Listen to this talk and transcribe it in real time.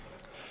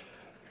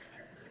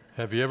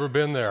Have you ever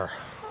been there?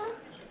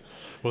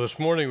 Well, this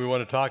morning we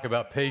want to talk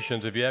about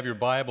patience. If you have your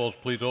Bibles,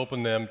 please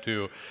open them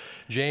to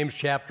James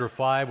chapter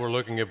 5. We're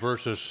looking at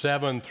verses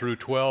 7 through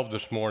 12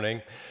 this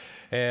morning.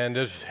 And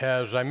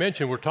as I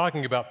mentioned, we're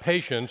talking about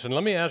patience. And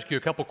let me ask you a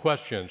couple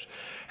questions.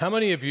 How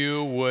many of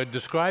you would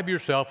describe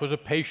yourself as a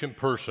patient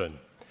person?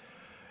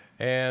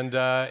 And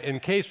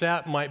in case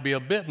that might be a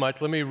bit much,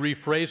 let me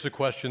rephrase the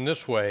question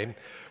this way.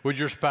 Would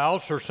your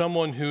spouse or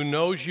someone who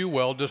knows you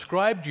well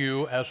describe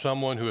you as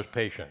someone who is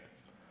patient?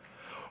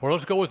 Or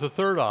let's go with the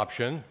third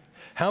option.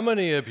 How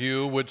many of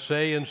you would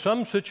say in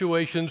some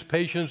situations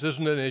patience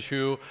isn't an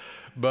issue,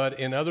 but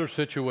in other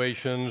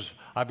situations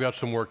I've got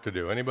some work to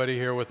do? Anybody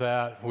here with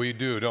that? We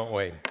do, don't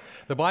we?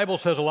 The Bible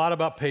says a lot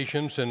about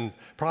patience. In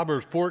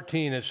Proverbs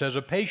 14 it says,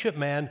 "A patient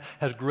man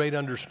has great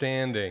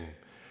understanding,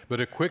 but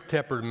a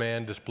quick-tempered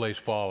man displays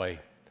folly."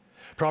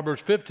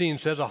 Proverbs 15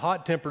 says, "A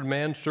hot-tempered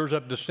man stirs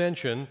up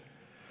dissension,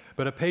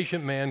 but a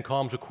patient man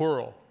calms a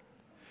quarrel."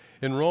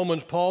 In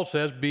Romans, Paul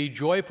says, "Be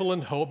joyful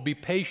in hope, be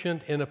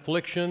patient in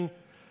affliction."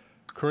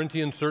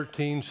 Corinthians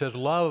 13 says,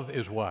 "Love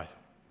is what?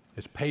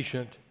 It's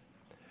patient."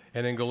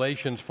 And in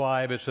Galatians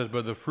 5, it says,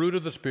 "But the fruit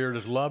of the Spirit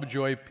is love,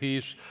 joy,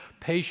 peace,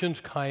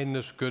 patience,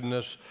 kindness,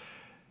 goodness."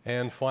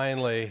 And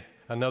finally,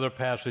 another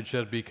passage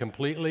says, "Be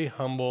completely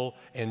humble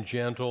and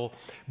gentle.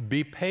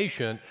 Be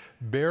patient,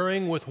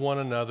 bearing with one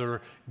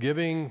another,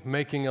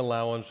 making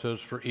allowances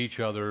for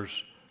each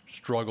other's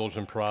struggles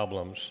and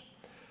problems."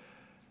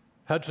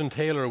 Hudson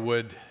Taylor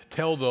would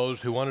tell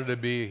those who wanted to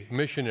be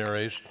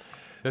missionaries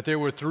that there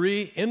were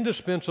 3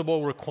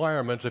 indispensable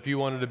requirements if you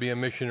wanted to be a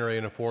missionary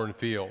in a foreign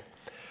field.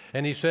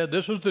 And he said,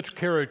 this is the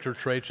character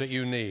traits that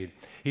you need.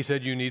 He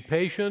said, you need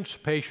patience,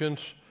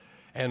 patience,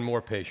 and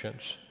more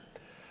patience.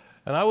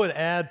 And I would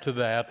add to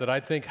that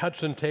I think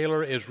Hudson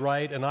Taylor is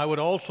right, and I would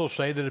also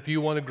say that if you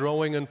want a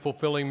growing and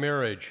fulfilling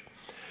marriage,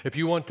 if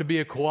you want to be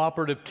a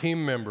cooperative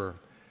team member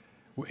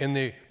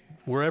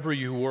wherever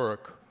you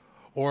work,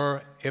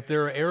 or if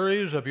there are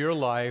areas of your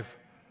life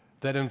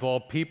that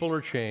involve people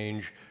or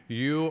change,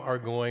 you are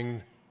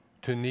going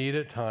to need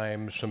at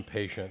times some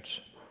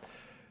patience.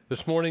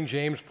 This morning,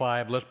 James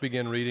 5, let's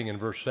begin reading in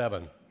verse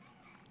 7.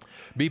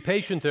 "Be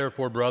patient,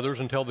 therefore, brothers,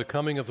 until the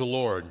coming of the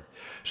Lord.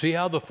 See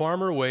how the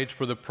farmer waits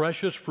for the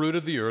precious fruit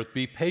of the earth.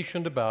 Be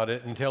patient about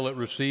it until it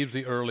receives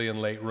the early and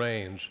late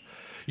rains.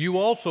 You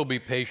also be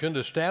patient,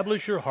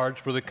 establish your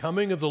hearts, for the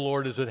coming of the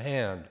Lord is at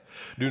hand.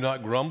 Do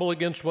not grumble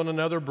against one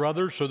another,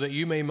 brothers, so that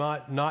you may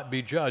not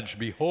be judged.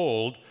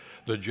 Behold,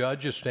 the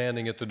judge is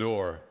standing at the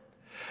door.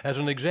 As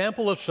an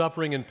example of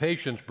suffering and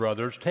patience,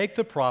 brothers, take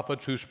the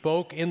prophets who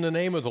spoke in the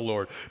name of the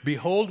Lord.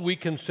 Behold, we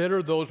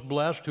consider those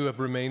blessed who have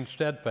remained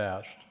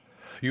steadfast.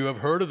 You have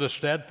heard of the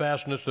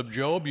steadfastness of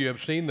Job. You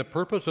have seen the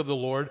purpose of the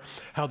Lord,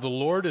 how the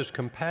Lord is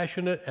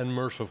compassionate and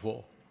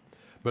merciful.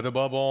 But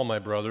above all, my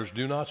brothers,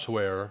 do not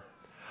swear,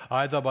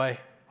 either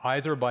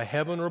by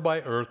heaven or by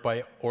earth,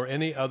 or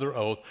any other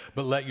oath,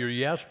 but let your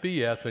yes be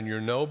yes and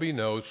your no be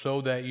no, so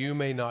that you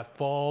may not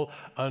fall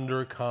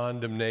under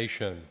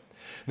condemnation."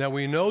 Now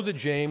we know that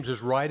James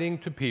is writing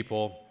to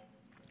people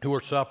who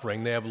are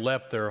suffering. They have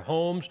left their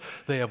homes,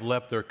 they have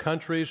left their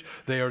countries,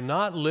 they are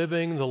not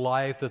living the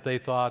life that they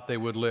thought they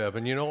would live.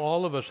 And you know,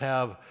 all of us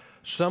have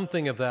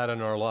something of that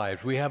in our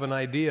lives. We have an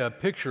idea, a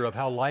picture of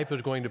how life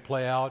is going to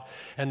play out,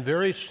 and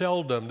very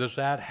seldom does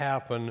that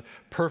happen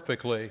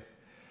perfectly.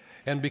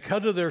 And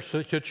because of their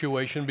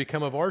situation,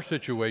 because of our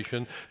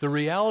situation, the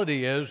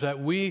reality is that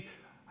we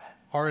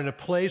are in a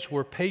place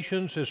where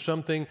patience is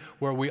something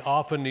where we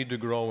often need to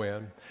grow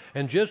in.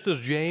 And just as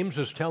James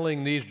is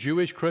telling these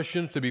Jewish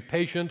Christians to be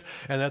patient,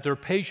 and that their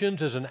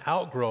patience is an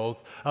outgrowth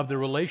of their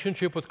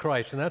relationship with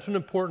Christ, and that's an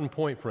important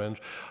point, friends,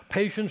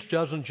 patience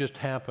doesn't just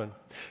happen.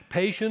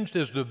 Patience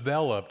is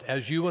developed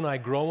as you and I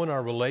grow in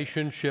our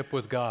relationship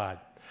with God.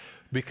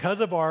 Because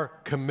of our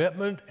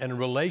commitment and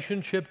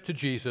relationship to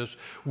Jesus,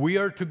 we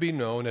are to be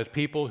known as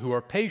people who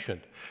are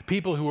patient,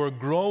 people who are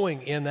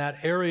growing in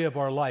that area of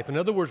our life. In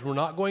other words, we're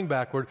not going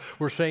backward.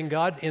 We're saying,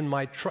 God,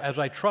 as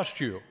I trust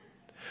you,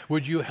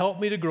 would you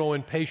help me to grow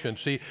in patience?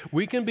 See,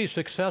 we can be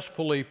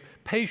successfully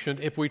patient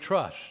if we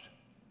trust.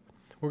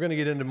 We're going to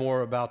get into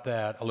more about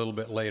that a little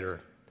bit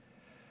later.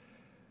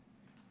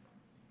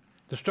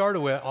 To start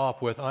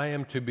off with, I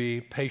am to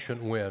be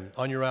patient when,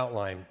 on your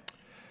outline.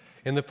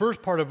 In the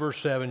first part of verse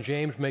 7,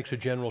 James makes a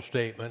general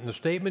statement, and the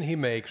statement he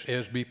makes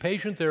is, "Be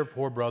patient,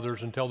 therefore,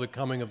 brothers, until the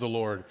coming of the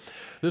Lord."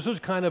 This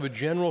is kind of a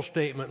general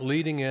statement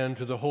leading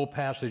into the whole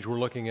passage we're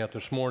looking at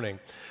this morning.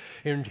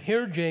 And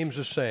here James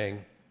is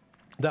saying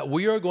that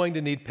we are going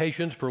to need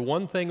patience for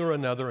one thing or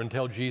another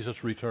until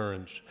Jesus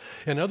returns.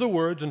 In other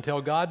words,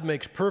 until God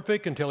makes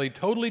perfect, until he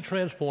totally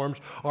transforms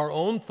our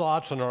own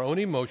thoughts and our own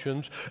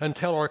emotions,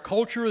 until our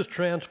culture is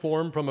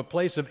transformed from a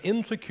place of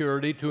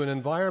insecurity to an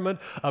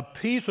environment of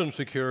peace and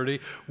security,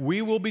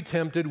 we will be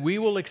tempted, we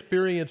will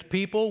experience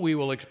people, we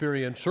will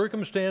experience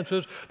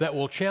circumstances that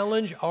will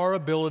challenge our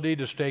ability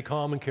to stay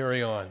calm and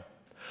carry on.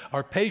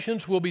 Our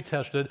patience will be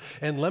tested,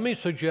 and let me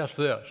suggest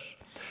this,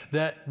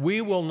 that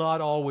we will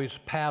not always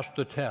pass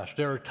the test.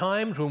 There are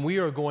times when we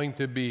are going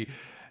to be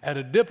at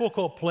a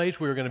difficult place.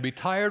 We are going to be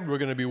tired. We're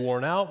going to be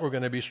worn out. We're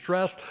going to be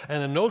stressed.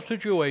 And in those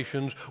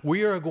situations,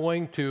 we are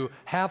going to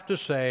have to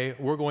say,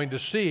 we're going to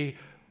see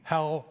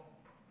how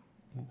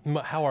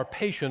our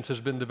patience has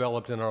been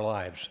developed in our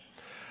lives.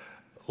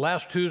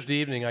 Last Tuesday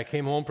evening, I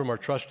came home from our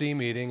trustee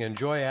meeting, and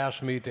Joy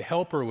asked me to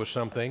help her with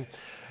something.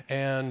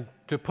 And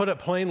to put it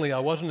plainly, I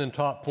wasn't in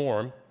top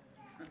form,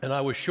 and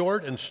I was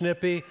short and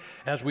snippy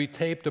as we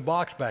taped the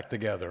box back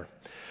together.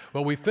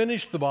 Well, we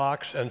finished the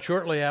box, and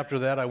shortly after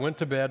that, I went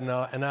to bed,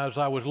 and as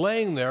I was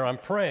laying there, I'm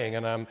praying,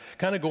 and I'm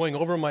kind of going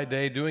over my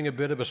day, doing a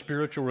bit of a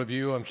spiritual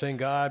review. I'm saying,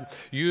 God,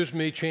 use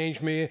me,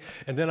 change me.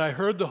 And then I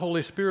heard the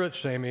Holy Spirit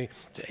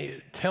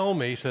tell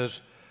me,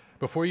 says,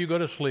 before you go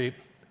to sleep,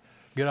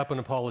 get up and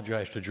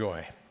apologize to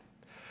Joy.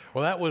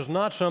 Well, that was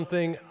not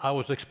something I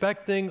was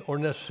expecting or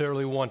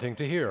necessarily wanting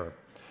to hear.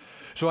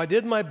 So I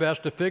did my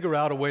best to figure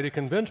out a way to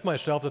convince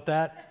myself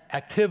that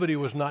activity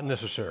was not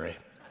necessary.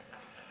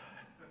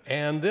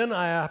 And then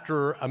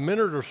after a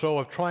minute or so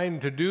of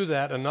trying to do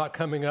that and not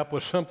coming up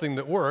with something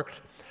that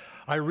worked,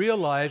 I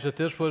realized that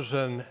this was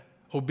an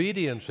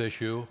obedience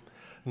issue,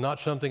 not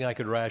something I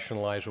could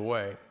rationalize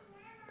away.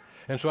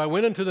 And so I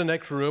went into the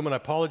next room and I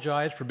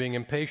apologized for being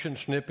impatient,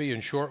 snippy,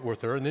 and short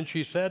with her. And then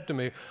she said to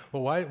me,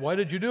 well, why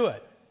did you do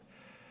it?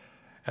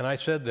 And I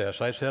said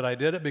this. I said, I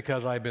did it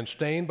because I've been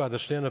stained by the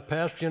sin of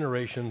past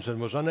generations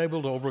and was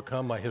unable to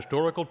overcome my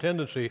historical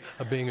tendency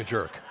of being a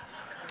jerk.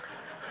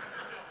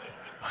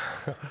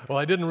 Well,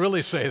 I didn't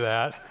really say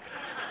that.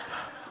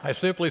 I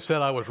simply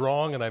said I was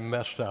wrong and I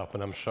messed up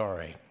and I'm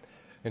sorry.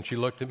 And she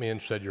looked at me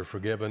and said, you're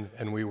forgiven,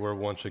 and we were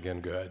once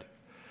again good.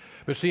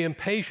 But see,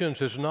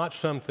 impatience is not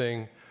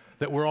something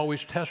that we're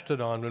always tested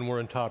on when we're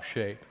in top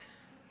shape,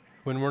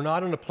 when we're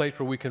not in a place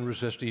where we can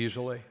resist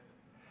easily.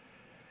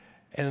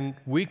 And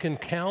we can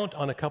count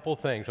on a couple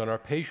things, on our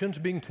patience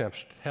being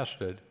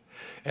tested,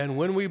 and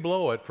when we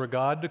blow it, for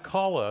God to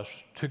call us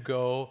to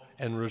go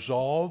and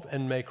resolve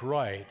and make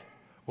right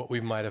what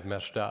we might have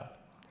messed up.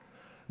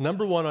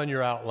 Number one on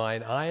your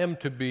outline, I am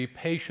to be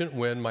patient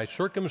when my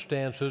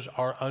circumstances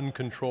are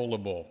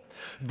uncontrollable.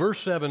 Verse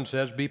 7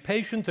 says, be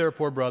patient,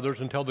 therefore, brothers,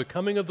 until the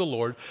coming of the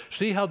Lord.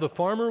 See how the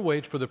farmer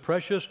waits for the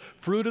precious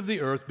fruit of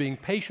the earth, being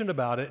patient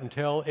about it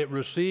until it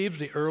receives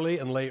the early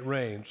and late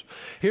rains.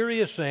 Here he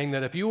is saying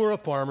that if you are a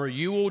farmer,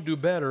 you will do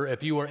better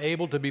if you are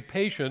able to be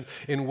patient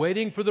in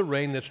waiting for the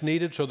rain that's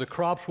needed so the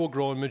crops will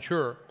grow and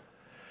mature.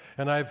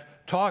 And I've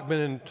been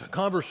in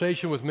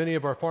conversation with many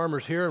of our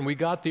farmers here, and we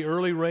got the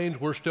early rains.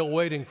 We're still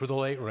waiting for the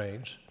late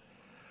rains,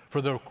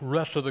 for the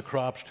rest of the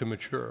crops to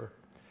mature.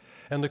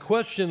 And the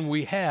question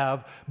we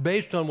have,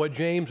 based on what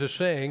James is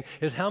saying,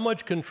 is how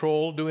much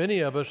control do any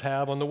of us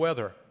have on the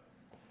weather?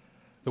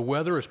 The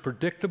weather is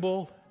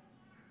predictable,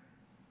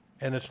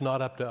 and it's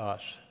not up to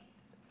us.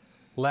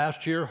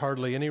 Last year,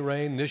 hardly any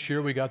rain. This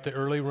year, we got the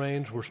early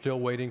rains. We're still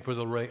waiting for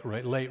the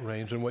late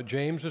rains. And what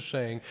James is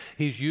saying,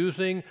 he's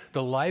using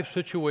the life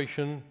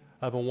situation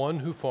of a one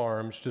who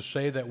farms to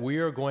say that we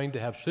are going to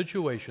have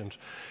situations,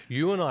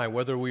 you and I,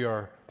 whether we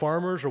are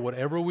farmers or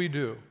whatever we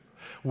do,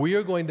 we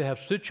are going to have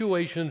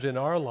situations in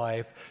our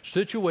life,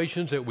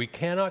 situations that we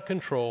cannot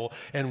control,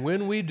 and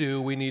when we do,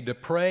 we need to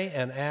pray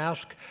and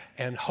ask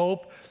and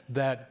hope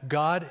that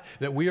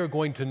we are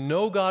going to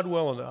know God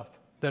well enough,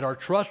 that our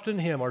trust in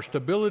Him, our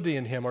stability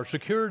in Him, our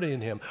security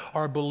in Him,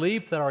 our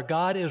belief that our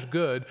God is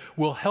good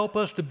will help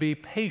us to be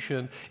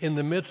patient in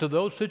the midst of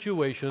those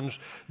situations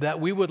that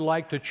we would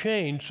like to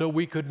change so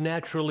we could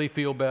naturally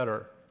feel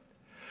better.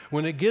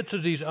 When it gets to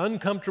these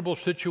uncomfortable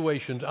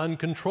situations,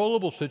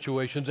 uncontrollable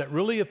situations that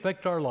really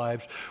affect our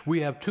lives,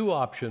 we have two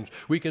options.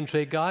 We can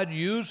say, God,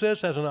 use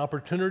this as an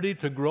opportunity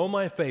to grow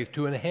my faith,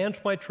 to enhance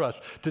my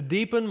trust, to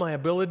deepen my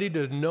ability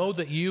to know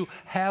that you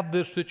have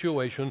this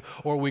situation,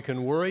 or we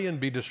can worry and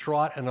be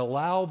distraught and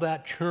allow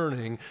that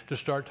churning to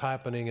start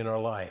happening in our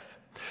life.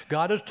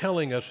 God is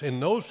telling us in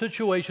those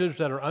situations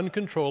that are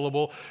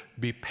uncontrollable,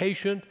 be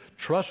patient,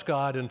 trust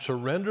God, and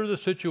surrender the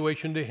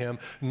situation to Him,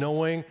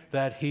 knowing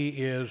that He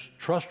is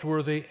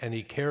trustworthy and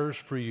He cares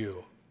for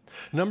you.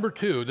 Number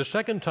two, the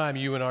second time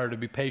you and I are to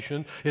be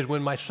patient is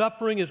when my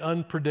suffering is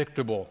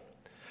unpredictable.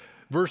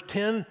 Verse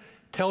 10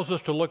 tells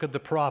us to look at the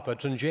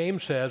prophets, and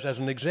James says, as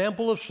an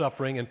example of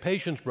suffering and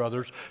patience,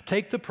 brothers,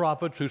 take the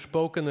prophets who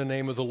spoke in the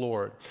name of the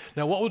Lord.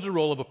 Now, what was the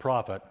role of a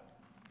prophet?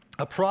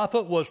 A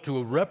prophet was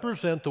to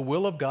represent the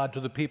will of God to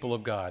the people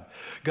of God.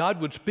 God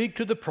would speak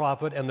to the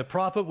prophet, and the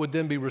prophet would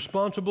then be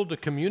responsible to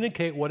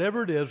communicate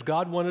whatever it is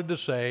God wanted to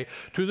say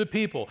to the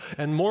people.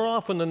 And more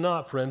often than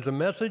not, friends, the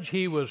message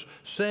he was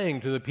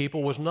saying to the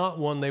people was not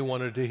one they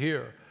wanted to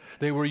hear.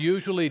 They were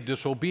usually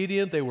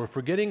disobedient, they were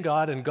forgetting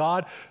God, and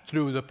God,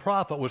 through the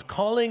prophet, was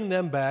calling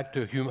them back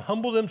to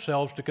humble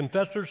themselves, to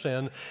confess their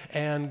sin,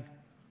 and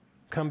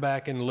come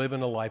back and live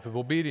in a life of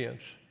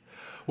obedience.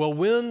 Well,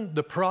 when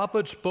the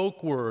prophet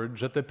spoke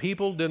words that the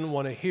people didn't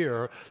want to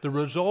hear, the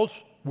results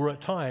were at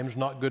times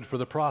not good for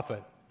the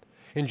prophet.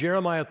 In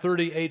Jeremiah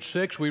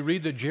 38:6, we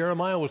read that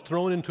Jeremiah was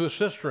thrown into a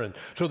cistern.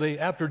 So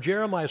after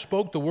Jeremiah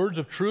spoke the words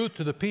of truth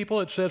to the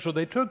people, it says, so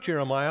they took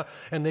Jeremiah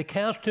and they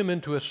cast him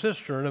into a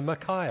cistern of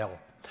Machil.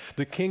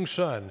 the king's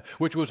son,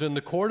 which was in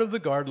the court of the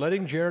guard,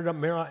 letting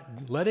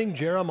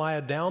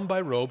Jeremiah down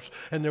by ropes,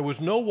 and there was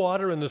no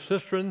water in the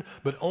cistern,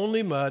 but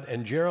only mud,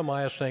 and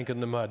Jeremiah sank in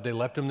the mud. They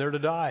left him there to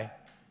die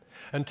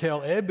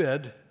until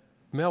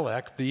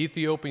Ebed-Melech, the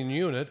Ethiopian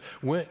eunuch,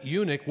 went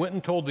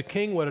and told the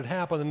king what had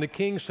happened, and the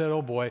king said,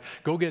 oh boy,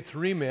 go get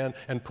 3 men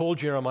and pull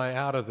Jeremiah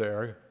out of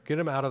there, get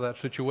him out of that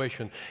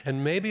situation.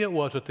 And maybe it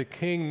was that the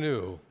king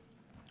knew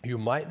you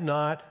might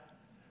not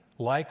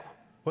like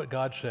what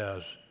God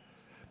says,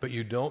 but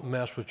you don't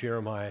mess with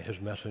Jeremiah, his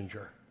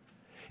messenger.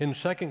 In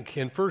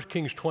 1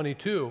 Kings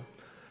 22,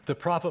 the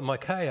prophet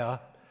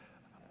Micaiah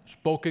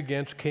spoke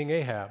against King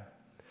Ahab.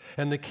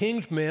 And the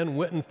king's men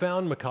went and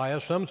found Micaiah.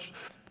 Some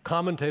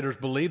commentators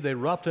believe they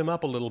roughed him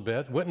up a little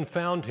bit, went and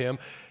found him,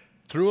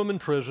 threw him in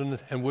prison,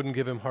 and wouldn't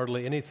give him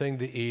hardly anything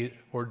to eat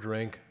or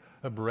drink,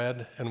 a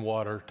bread and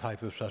water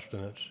type of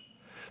sustenance.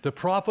 The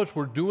prophets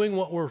were doing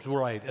what was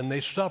right, and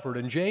they suffered.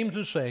 And James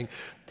is saying,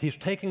 he's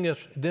taking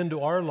us then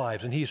to our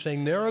lives, and he's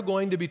saying there are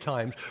going to be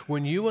times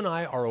when you and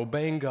I are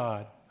obeying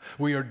God.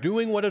 We are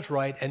doing what is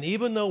right, and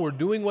even though we're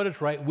doing what is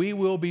right, we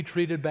will be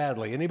treated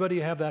badly.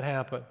 Anybody have that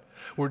happen?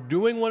 We're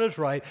doing what is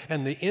right,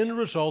 and the end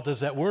result is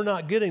that we're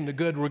not getting the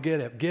good we're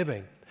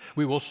giving.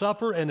 We will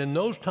suffer, and in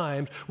those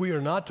times, we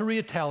are not to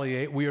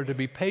retaliate. We are to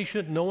be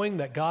patient, knowing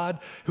that God,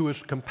 who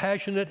is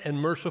compassionate and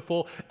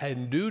merciful,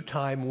 in due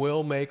time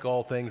will make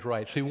all things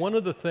right. See, one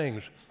of the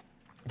things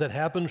that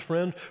happens,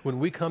 friends, when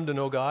we come to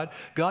know God,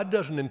 God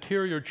does an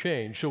interior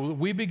change. So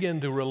we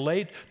begin to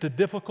relate to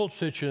difficult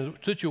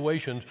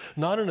situations,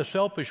 not in a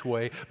selfish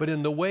way, but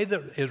in the way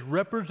that is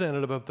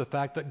representative of the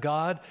fact that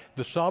God,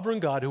 the sovereign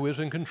God who is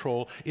in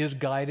control, is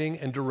guiding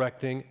and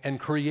directing and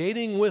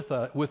creating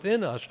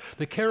within us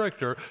the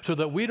character so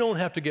that we don't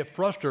have to get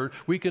frustrated.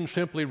 We can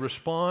simply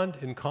respond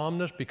in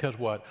calmness because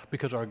what?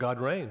 Because our God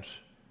reigns.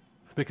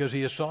 Because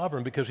he is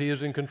sovereign, because he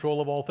is in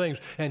control of all things,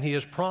 and he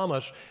has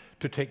promised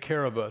to take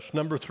care of us.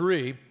 Number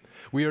 3,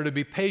 we are to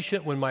be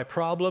patient when my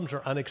problems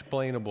are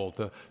unexplainable.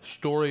 The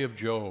story of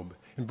Job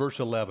in verse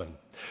 11.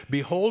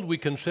 Behold, we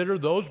consider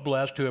those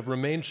blessed who have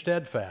remained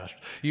steadfast.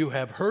 You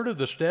have heard of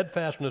the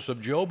steadfastness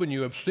of Job, and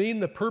you have seen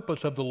the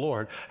purpose of the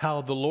Lord,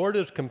 how the Lord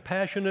is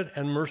compassionate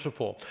and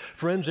merciful.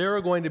 Friends, there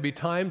are going to be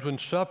times when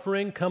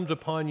suffering comes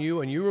upon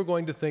you, and you are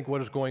going to think,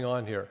 what is going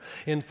on here?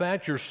 In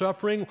fact, your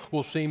suffering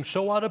will seem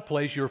so out of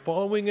place. You're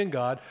following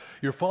God,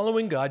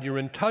 you're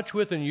in touch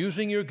with and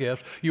using your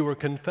gifts, you are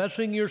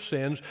confessing your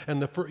sins,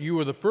 and you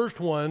are the first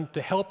one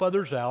to help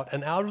others out,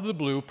 and out of the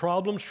blue,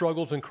 problems,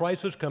 struggles, and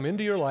crises come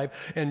into your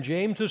life, and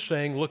James is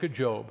saying, look at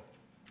Job.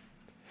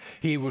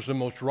 He was the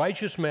most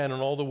righteous man in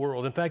all the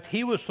world. In fact,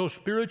 he was so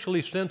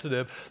spiritually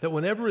sensitive that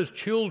whenever his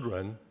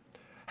children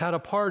had a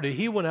party,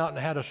 he went out and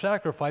had a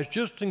sacrifice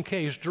just in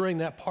case during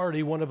that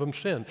party one of them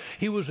sinned.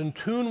 He was in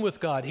tune with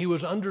God. He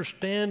was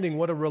understanding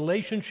what a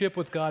relationship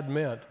with God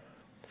meant.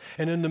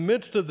 And in the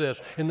midst of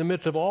this, in the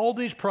midst of all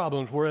these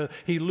problems where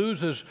he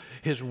loses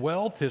his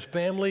wealth, his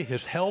family,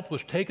 his health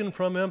was taken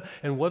from him,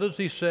 and what does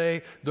he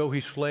say? Though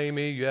he slay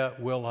me, yet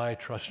will I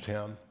trust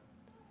him.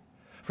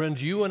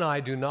 Friends, you and I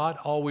do not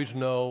always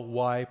know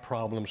why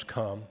problems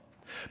come,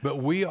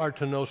 but we are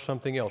to know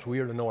something else. We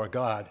are to know our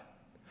God.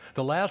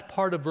 The last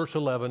part of verse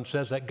 11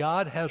 says that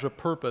God has a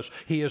purpose.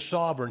 He is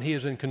sovereign. He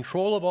is in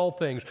control of all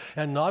things.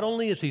 And not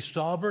only is he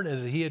sovereign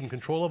and is he in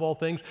control of all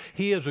things,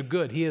 he is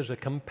a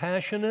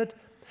compassionate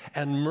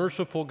and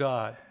merciful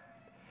God.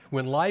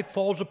 When life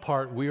falls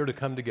apart, we are to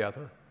come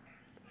together.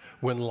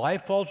 When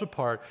life falls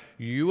apart,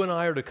 you and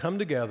I are to come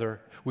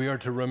together. We are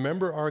to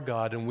remember our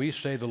God, and we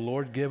say, the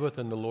Lord giveth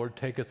and the Lord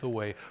taketh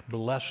away.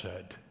 Blessed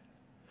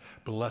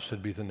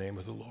be the name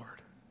of the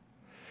Lord.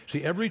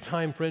 See, every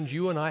time, friends,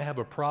 you and I have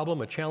a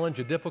problem, a challenge,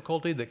 a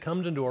difficulty that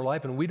comes into our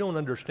life and we don't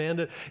understand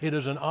it, it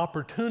is an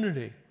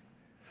opportunity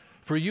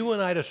for you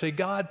and I to say,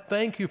 God,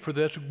 thank you for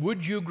this.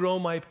 Would you grow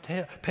my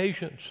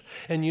patience?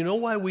 And you know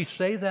why we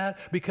say that?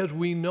 Because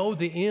we know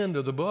the end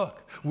of the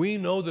book. We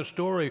know the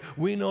story.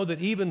 We know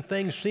that even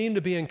things seem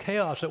to be in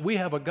chaos, that we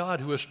have a God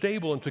who is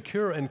stable and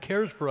secure and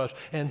cares for us,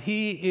 and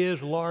he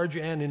is large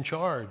and in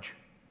charge,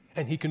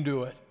 and he can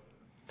do it.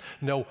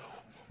 Now,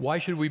 why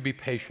should we be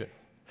patient?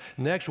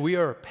 Next, we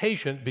are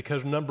patient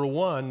because, number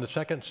 1, the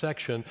second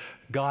section,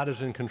 God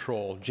is in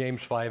control,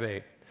 James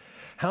 5:8.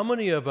 How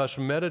many of us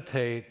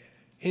meditate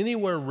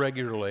anywhere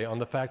regularly on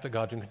the fact that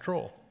God's in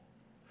control?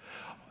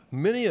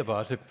 Many of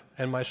us,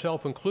 and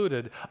myself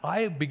included,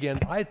 I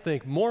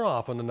think more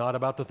often than not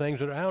about the things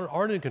that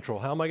aren't in control.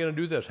 How am I going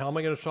to do this? How am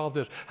I going to solve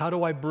this? How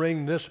do I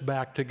bring this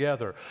back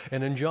together?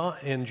 And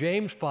in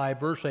James 5,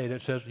 verse 8,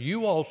 it says,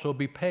 you also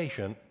be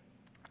patient.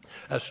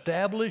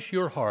 Establish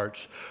your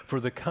hearts, for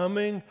the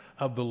coming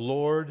of the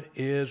Lord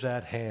is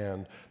at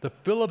hand. The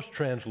Phillips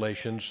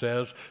translation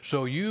says,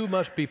 so you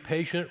must be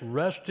patient,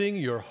 resting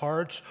your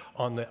hearts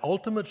on the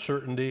ultimate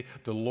certainty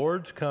the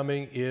Lord's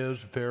coming is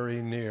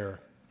very near.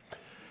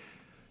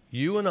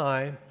 You and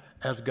I,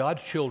 as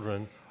God's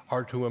children,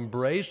 are to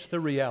embrace the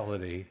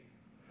reality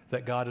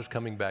that God is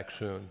coming back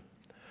soon.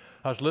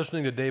 I was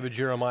listening to David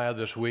Jeremiah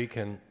this week,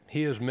 and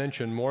he has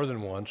mentioned more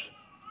than once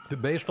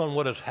that based on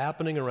what is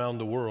happening around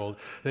the world,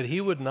 that he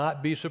would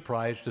not be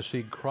surprised to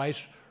see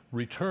Christ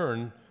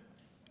return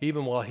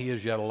even while he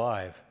is yet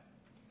alive.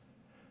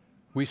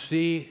 We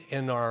see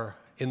in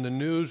the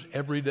news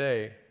every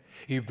day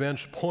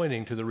events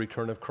pointing to the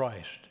return of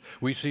Christ.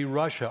 We see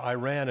Russia,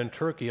 Iran, and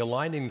Turkey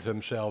aligning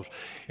themselves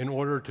in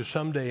order to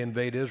someday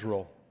invade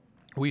Israel.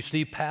 We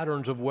see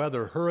patterns of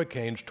weather,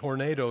 hurricanes,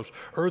 tornadoes,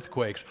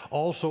 earthquakes,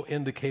 also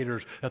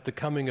indicators that the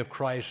coming of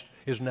Christ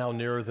is now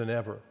nearer than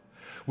ever.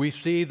 We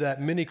see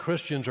that many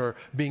Christians are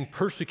being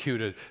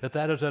persecuted,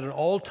 that is at an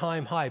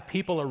all-time high.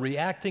 People are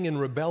reacting and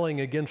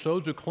rebelling against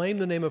those who claim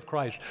the name of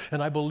Christ.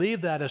 And I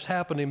believe that is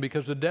happening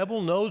because the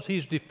devil knows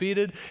he's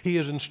defeated. He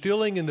is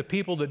instilling in the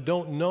people that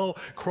don't know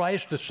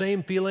Christ the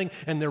same feeling,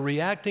 and they're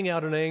reacting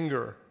out in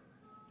anger.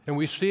 And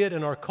we see it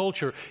in our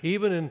culture,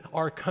 even in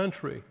our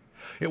country.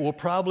 It will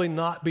probably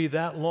not be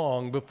that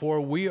long before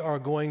we are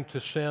going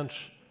to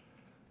sense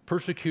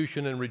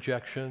persecution and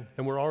rejection,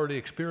 and we're already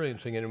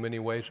experiencing it in many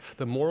ways.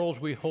 The morals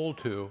we hold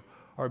to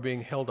are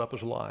being held up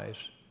as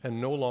lies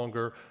and no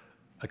longer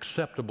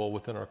acceptable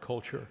within our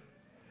culture.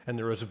 And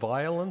there is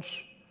violence,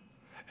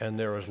 and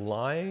there is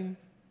lying,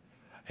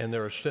 and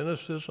there is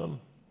cynicism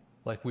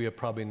like we have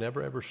probably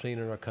never ever seen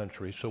in our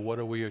country. So what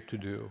are we to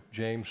do?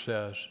 James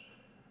says,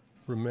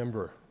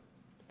 remember,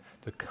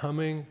 the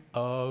coming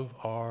of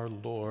our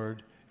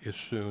Lord is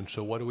soon.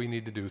 So what do we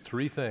need to do?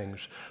 3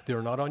 things. They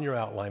are not on your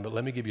outline, but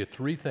let me give you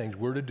 3 things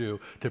we're to do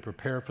to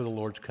prepare for the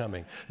Lord's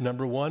coming.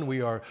 Number 1, we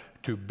are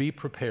to be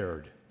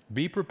prepared.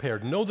 Be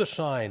prepared. Know the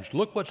signs.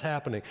 Look what's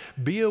happening.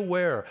 Be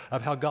aware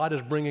of how God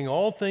is bringing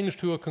all things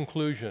to a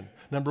conclusion.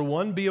 Number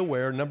 1, be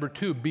aware. Number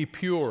 2, be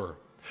pure.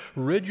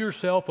 Rid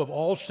yourself of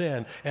all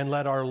sin and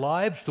let our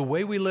lives, the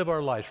way we live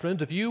our lives.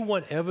 Friends, if you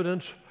want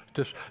evidence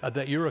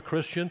that you're a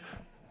Christian,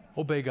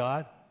 obey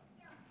God.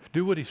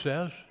 Do what he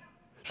says.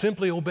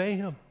 Simply obey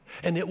him.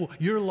 And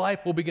your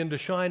life will begin to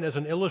shine as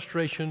an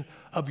illustration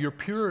of your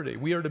purity.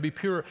 We are to be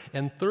pure.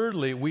 And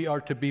thirdly, we are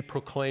to be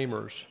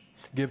proclaimers.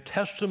 Give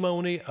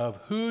testimony of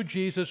who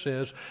Jesus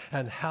is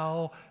and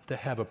how to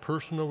have a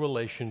personal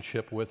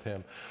relationship with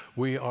him.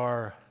 We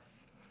are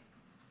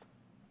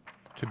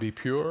to be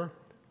pure,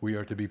 we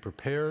are to be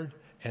prepared,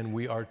 and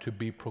we are to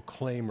be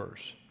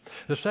proclaimers.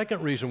 The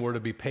second reason we're to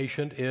be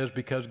patient is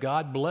because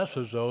God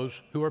blesses those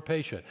who are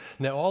patient.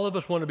 Now, all of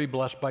us want to be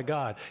blessed by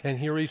God. And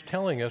here he's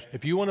telling us,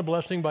 if you want a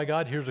blessing by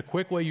God, here's a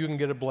quick way you can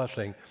get a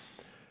blessing.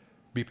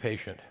 Be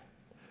patient.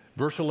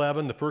 Verse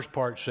 11, the first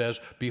part says,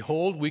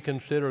 behold, we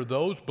consider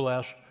those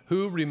blessed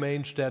who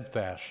remain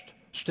steadfast.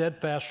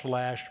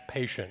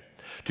 Steadfast/patient.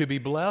 To be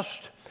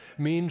blessed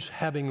means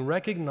being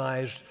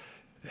recognized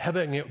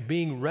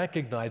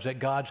that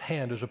God's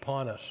hand is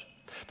upon us.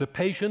 The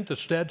patient, the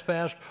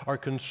steadfast are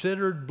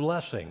considered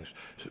blessings.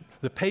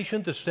 The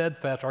patient, the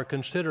steadfast are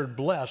considered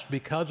blessed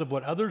because of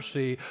what others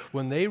see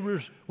when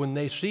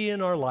they see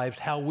in our lives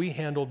how we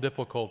handle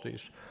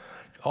difficulties.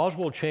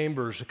 Oswald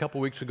Chambers, a couple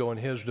weeks ago in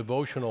his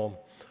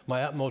devotional,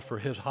 My Utmost for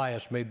His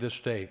Highest, made this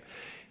statement.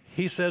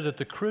 He says that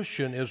the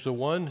Christian is the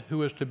one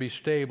who is to be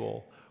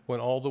stable when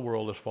all the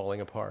world is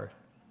falling apart.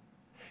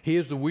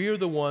 We are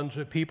the ones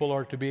that people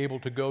are to be able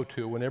to go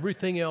to when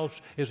everything else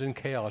is in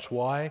chaos.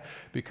 Why?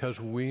 Because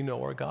we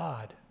know our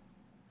God.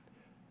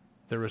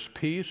 There is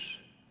peace,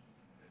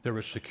 there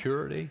is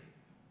security,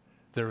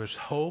 there is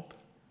hope,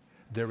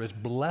 there is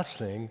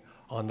blessing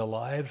on the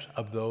lives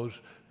of those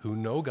who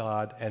know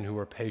God and who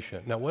are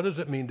patient. Now, what does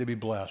it mean to be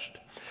blessed?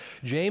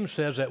 James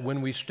says that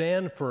when we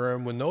stand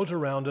firm, when those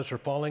around us are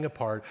falling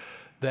apart,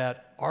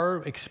 that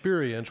our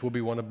experience will be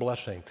one of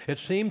blessing. It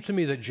seems to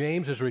me that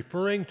James is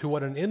referring to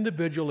what an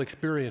individual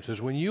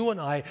experiences. When you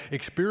and I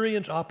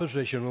experience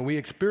opposition, when we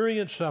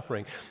experience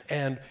suffering,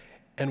 and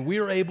we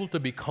are able to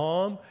be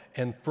calm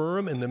and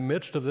firm in the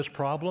midst of this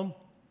problem,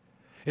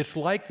 it's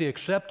like the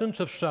acceptance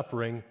of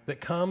suffering that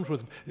comes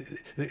with,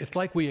 it's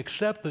like we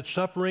accept that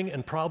suffering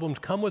and problems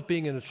come with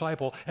being a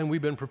disciple, and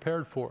we've been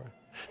prepared for it.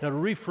 Now, to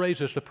rephrase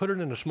this, to put it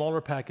in a smaller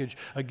package,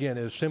 again,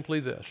 is simply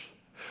this.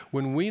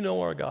 When we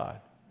know our God,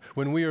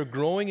 when we are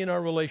growing in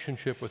our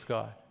relationship with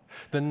God,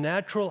 the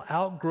natural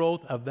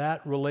outgrowth of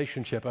that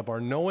relationship, of our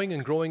knowing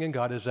and growing in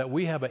God, is that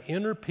we have an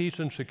inner peace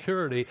and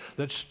security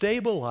that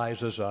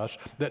stabilizes us,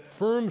 that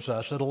firms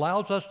us, that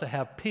allows us to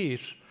have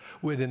peace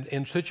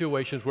in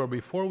situations where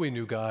before we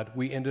knew God,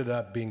 we ended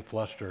up being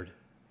flustered.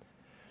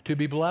 To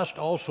be blessed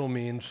also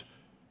means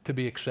to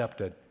be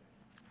accepted.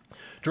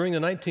 During the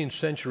 19th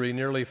century,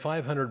 nearly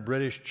 500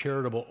 British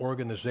charitable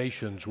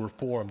organizations were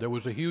formed. There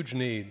was a huge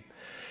need.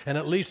 And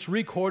at least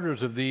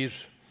 3/4 of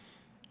these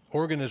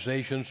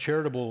organizations,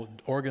 charitable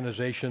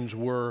organizations,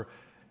 were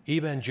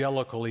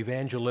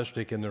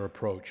evangelistic in their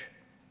approach.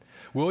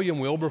 William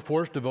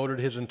Wilberforce devoted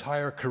his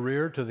entire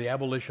career to the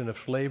abolition of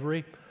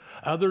slavery.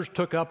 Others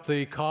took up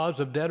the cause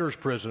of debtors'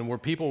 prison, where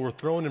people were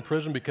thrown in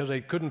prison because they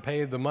couldn't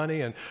pay the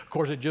money, and of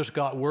course it just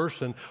got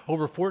worse, and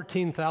over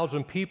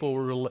 14,000 people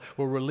were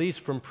released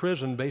from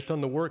prison based on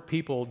the work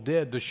people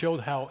did to show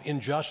how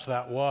unjust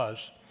that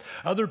was.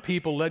 Other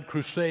people led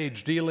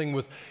crusades dealing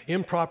with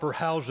improper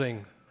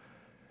housing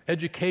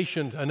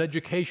an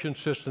education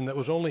system that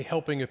was only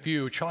helping a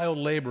few, child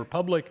labor,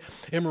 public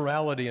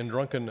immorality, and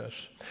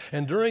drunkenness.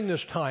 And during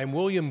this time,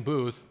 William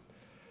Booth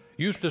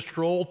used to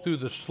stroll through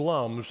the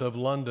slums of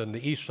London,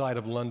 the east side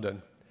of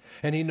London.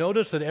 And he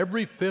noticed that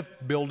every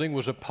fifth building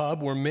was a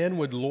pub where men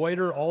would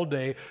loiter all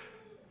day,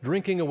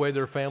 drinking away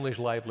their family's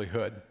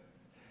livelihood.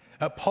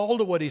 Appalled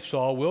at what he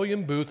saw,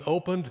 William Booth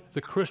opened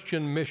the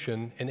Christian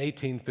Mission in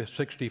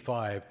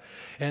 1865.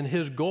 And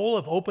his goal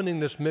of opening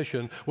this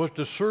mission was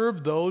to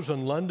serve those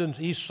on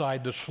London's east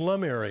side, the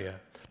slum area,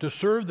 to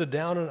serve the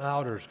down and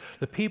outers,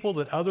 the people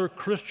that other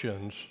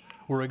Christians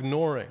were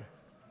ignoring.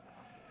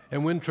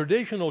 And when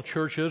traditional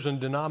churches and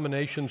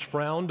denominations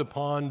frowned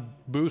upon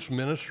Booth's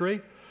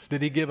ministry,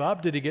 did he give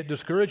up? Did he get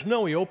discouraged?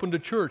 No, he opened a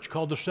church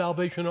called the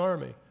Salvation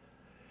Army.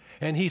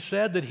 And he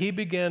said that he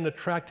began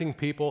attracting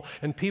people,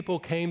 and people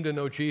came to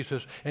know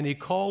Jesus, and he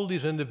called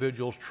these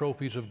individuals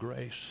trophies of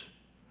grace.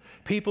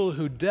 People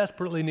who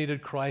desperately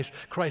needed Christ.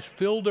 Christ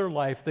filled their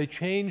life. They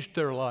changed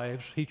their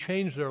lives. He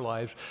changed their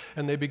lives,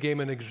 and they became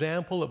an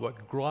example of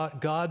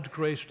what God's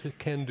grace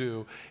can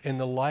do in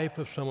the life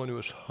of someone who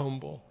is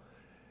humble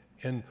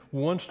and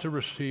wants to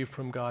receive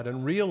from God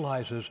and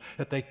realizes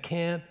that they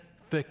can't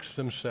fix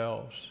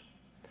themselves.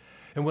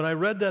 And when I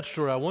read that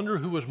story, I wonder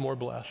who was more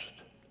blessed.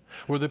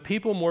 Were the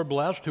people more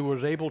blessed who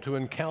was able to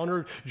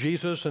encounter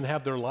Jesus and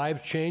have their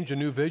lives change, a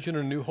new vision,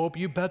 a new hope?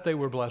 You bet they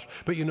were blessed.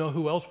 But you know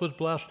who else was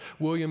blessed?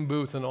 William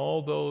Booth and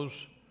all those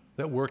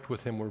that worked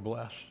with him were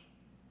blessed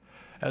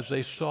as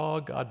they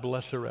saw God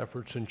bless their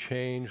efforts and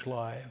change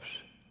lives.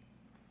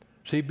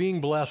 See,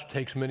 being blessed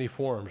takes many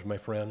forms, my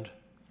friend.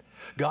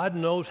 God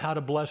knows how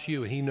to bless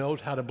you. He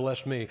knows how to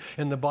bless me.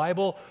 In the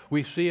Bible,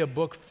 we see a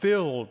book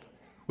filled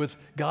with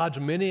God's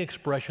many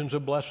expressions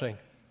of blessing.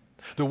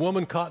 The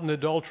woman caught in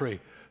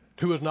adultery,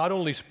 who was not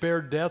only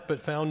spared death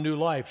but found new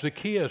life.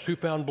 Zacchaeus, who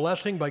found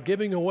blessing by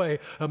giving away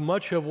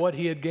much of what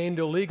he had gained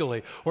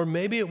illegally. Or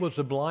maybe it was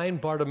the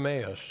blind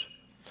Bartimaeus,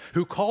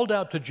 who called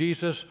out to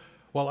Jesus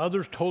while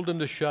others told him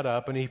to shut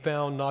up, and he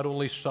found not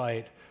only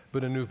sight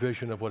but a new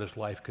vision of what his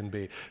life can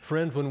be.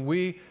 Friends,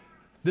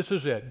 this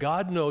is it.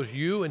 God knows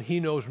you and he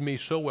knows me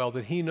so well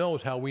that he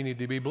knows how we need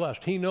to be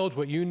blessed. He knows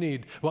what you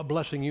need, what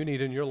blessing you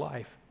need in your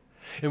life.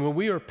 And when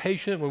we are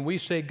patient, when we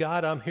say,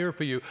 God, I'm here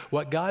for you,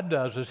 what God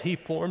does is he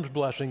forms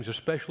blessings,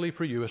 especially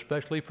for you,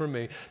 especially for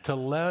me, to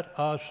let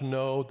us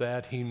know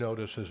that he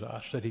notices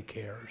us, that he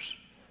cares.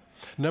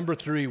 Number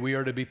 3, we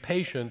are to be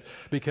patient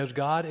because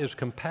God is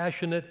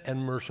compassionate and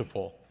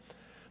merciful.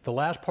 The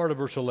last part of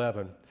verse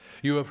 11.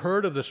 You have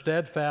heard of the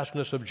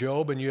steadfastness of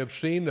Job, and you have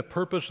seen the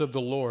purpose of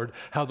the Lord,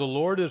 how the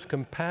Lord is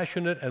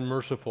compassionate and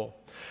merciful.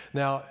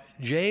 Now,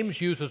 James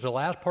uses the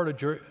last part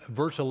of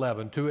verse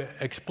 11 to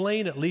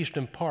explain, at least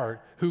in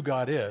part, who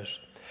God is.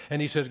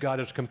 And he says God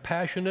is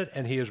compassionate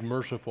and he is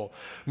merciful.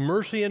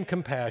 Mercy and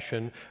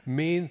compassion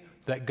mean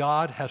that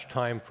God has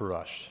time for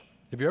us.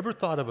 Have you ever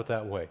thought of it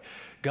that way?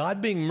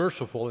 God being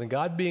merciful and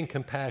God being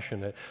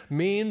compassionate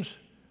means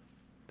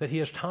that he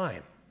has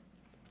time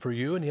for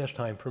you and he has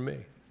time for me.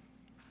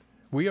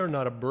 We are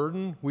not a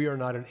burden. We are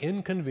not an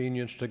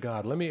inconvenience to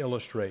God. Let me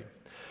illustrate.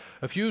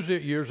 A few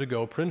years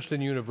ago,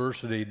 Princeton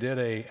University did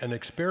an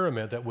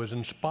experiment that was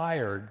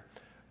inspired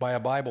by a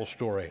Bible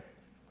story.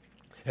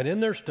 And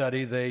in their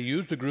study, they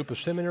used a group of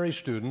seminary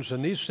students,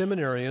 and these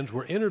seminarians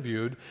were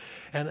interviewed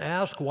and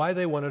asked why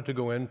they wanted to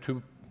go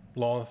into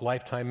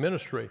lifetime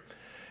ministry.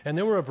 And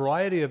there were a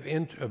variety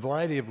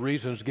of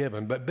reasons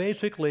given, but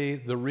basically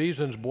the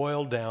reasons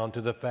boiled down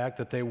to the fact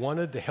that they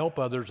wanted to help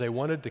others, they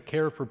wanted to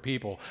care for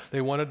people,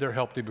 they wanted their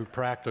help to be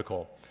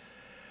practical.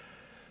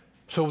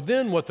 So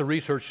then what the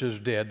researchers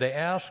did, they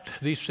asked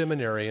these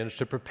seminarians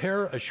to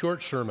prepare a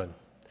short sermon.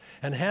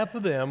 And half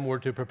of them were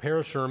to prepare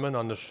a sermon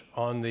on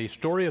the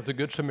story of the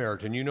Good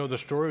Samaritan. You know the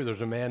story.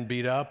 There's a man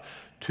beat up.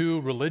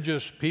 2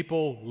 religious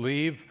people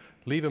leave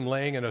him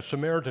laying, and a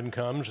Samaritan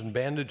comes and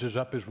bandages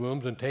up his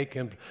wounds and take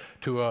him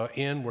to an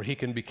inn where he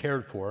can be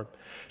cared for.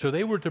 So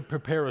they were to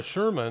prepare a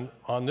sermon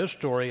on this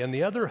story and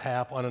the other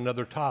half on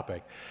another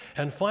topic.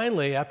 And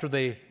finally, after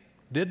they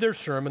did their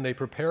sermon, they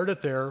prepared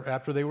it there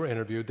after they were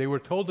interviewed. They were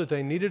told that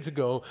they needed to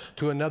go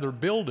to another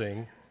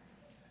building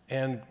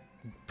and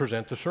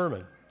present the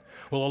sermon.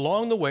 Well,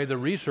 along the way, the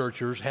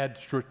researchers had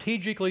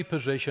strategically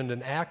positioned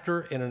an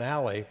actor in an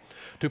alley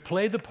to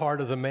play the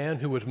part of the man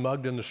who was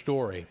mugged in the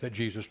story that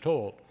Jesus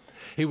told.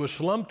 He was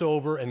slumped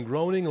over and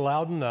groaning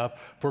loud enough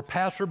for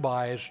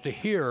passerbys to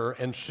hear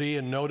and see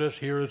and notice,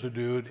 here is a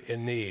dude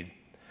in need.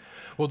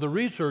 Well, the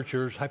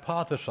researchers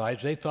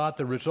hypothesized, they thought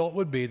the result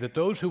would be that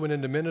those who went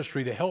into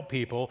ministry to help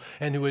people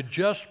and who had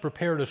just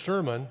prepared a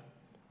sermon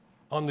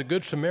on the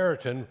Good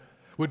Samaritan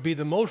would be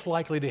the most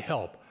likely to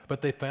help,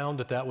 but they found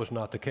that that was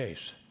not the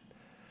case.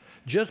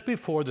 Just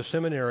before the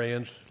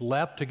seminarians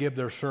left to give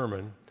their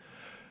sermon,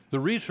 the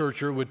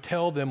researcher would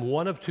tell them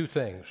one of 2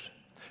 things.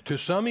 To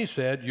some he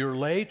said, you're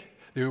late,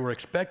 they were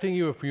expecting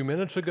you a few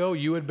minutes ago,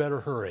 you had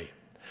better hurry.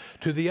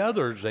 To the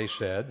others, they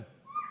said,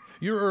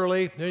 you're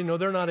early,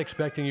 they're not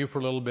expecting you for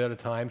a little bit of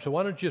time, so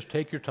why don't you just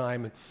take your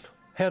time and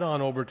head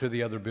on over to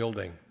the other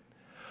building.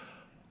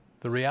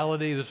 The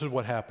reality, this is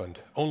what happened.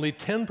 Only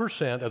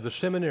 10% of the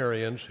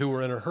seminarians who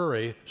were in a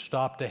hurry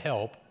stopped to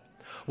help,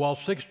 while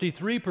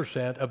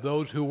 63% of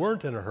those who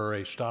weren't in a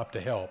hurry stopped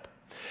to help.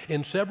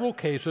 In several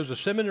cases, a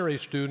seminary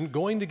student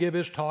going to give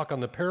his talk on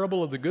the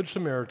parable of the Good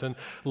Samaritan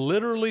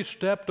literally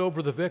stepped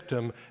over the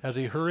victim as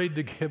he hurried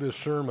to give his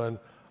sermon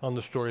on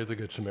the story of the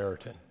Good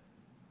Samaritan.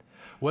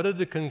 What did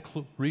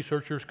the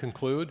researchers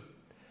conclude?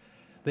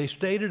 They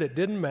stated it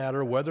didn't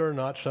matter whether or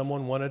not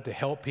someone wanted to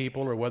help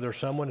people or whether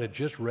someone had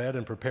just read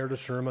and prepared a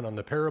sermon on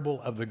the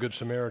parable of the Good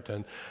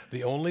Samaritan.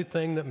 The only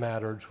thing that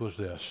mattered was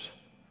this: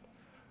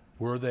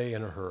 were they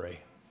in a hurry?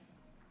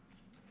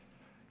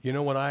 You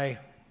know, when I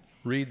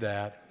read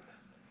that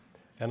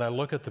and I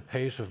look at the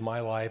pace of my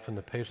life and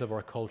the pace of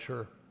our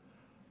culture,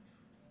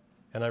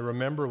 and I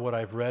remember what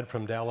I've read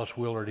from Dallas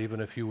Willard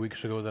even a few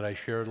weeks ago that I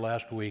shared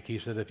last week. He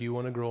said, if you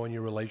want to grow in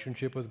your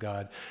relationship with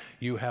God,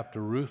 you have to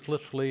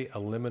ruthlessly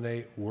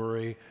eliminate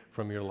worry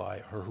from your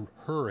life, or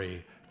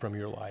hurry from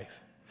your life.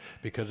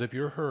 Because if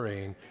you're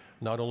hurrying,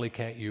 not only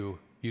can't you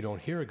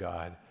don't hear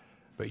God,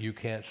 but you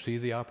can't see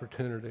the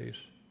opportunities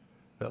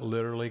that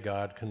literally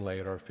God can lay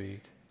at our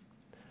feet.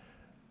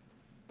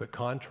 But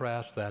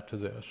contrast that to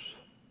this.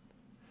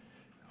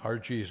 Our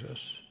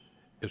Jesus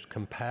is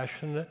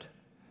compassionate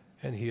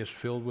and he is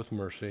filled with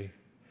mercy.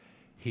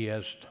 He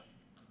is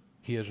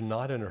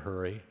not in a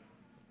hurry.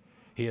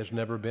 He has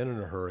never been in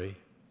a hurry.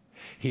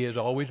 He has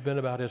always been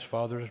about his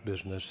Father's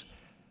business,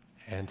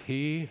 and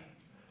he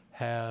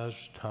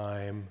has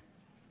time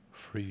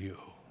for you.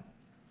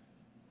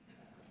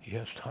 He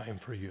has time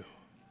for you,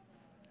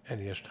 and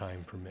he has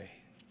time for me.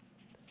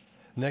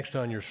 Next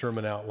on your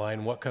sermon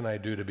outline, what can I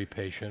do to be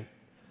patient?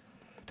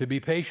 To be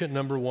patient,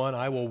 number one,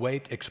 I will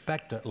wait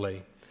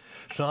expectantly.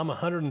 Psalm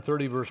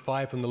 130, verse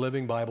 5 from the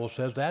Living Bible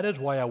says, that is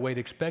why I wait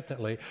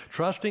expectantly,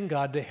 trusting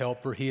God to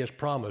help, for he has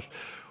promised.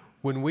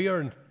 When we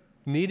are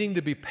needing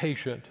to be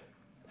patient,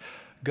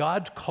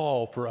 God's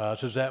call for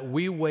us is that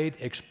we wait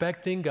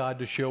expecting God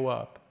to show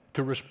up,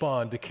 to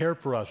respond, to care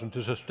for us, and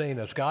to sustain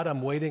us. God,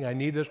 I'm waiting. I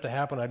need this to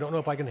happen. I don't know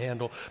if I can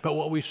handle. But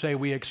what we say,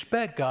 we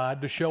expect God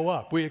to show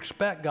up. We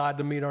expect God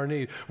to meet our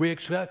needs. We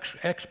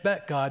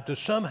expect God to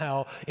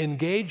somehow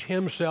engage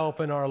himself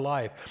in our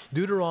life.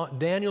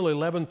 Daniel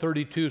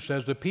 11:32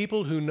 says, the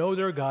people who know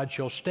their God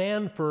shall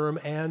stand firm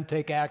and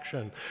take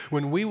action.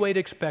 When we wait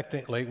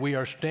expectantly, we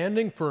are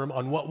standing firm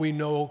on what we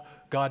know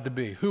God to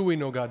be, who we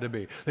know God to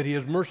be, that he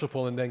is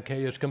merciful and then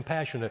he is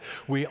compassionate.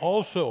 We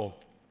also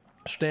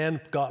stand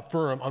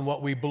firm on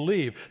what we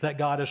believe, that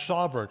God is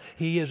sovereign.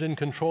 He is in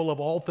control of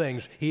all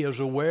things. He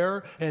is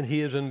aware and he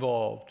is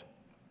involved.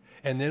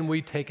 And then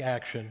we take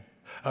action,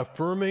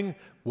 affirming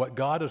what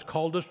God has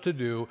called us to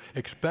do,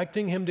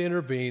 expecting him to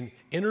intervene,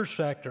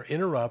 intersect, or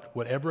interrupt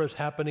whatever is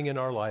happening in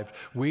our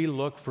life. We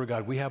look for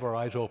God. We have our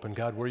eyes open.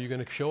 God, where are you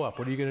going to show up?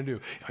 What are you going to do?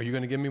 Are you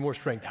going to give me more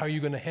strength? How are you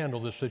going to handle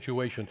this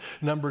situation?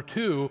 Number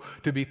two,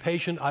 to be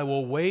patient, I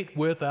will wait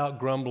without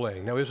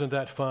grumbling. Now, isn't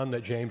that fun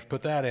that James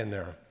put that in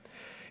there?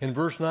 In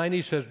verse 9,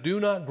 he says, do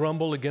not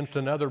grumble against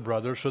another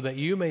brother so that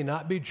you may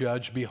not be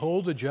judged.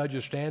 Behold, the judge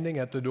is standing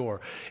at the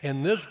door.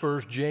 In this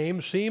verse,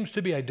 James seems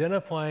to be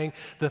identifying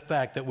the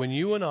fact that when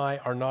you and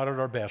I are not at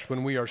our best,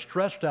 when we are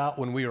stressed out,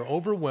 when we are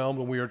overwhelmed,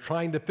 when we are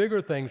trying to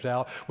figure things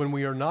out, when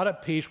we are not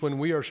at peace, when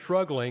we are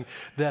struggling,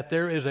 that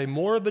there is a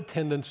more of a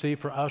tendency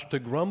for us to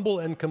grumble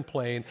and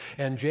complain.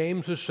 And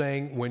James is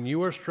saying, when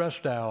you are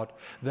stressed out,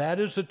 that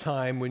is the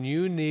time when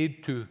you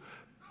need to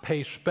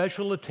pay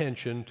special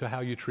attention to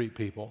how you treat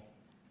people.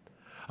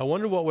 I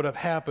wonder what would have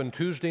happened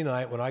Tuesday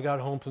night when I got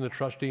home from the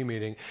trustee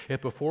meeting if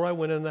before I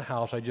went in the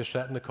house, I just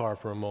sat in the car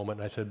for a moment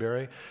and I said,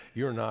 Barry,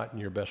 you're not in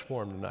your best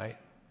form tonight.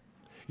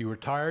 You were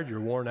tired, you're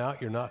worn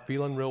out, you're not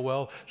feeling real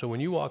well. So when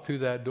you walk through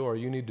that door,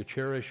 you need to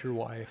cherish your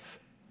wife.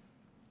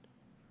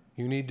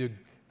 You need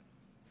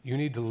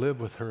to live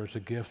with her as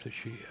a gift that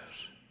she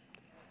is.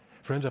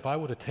 Friends, if I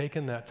would have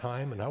taken that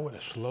time and I would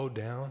have slowed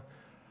down,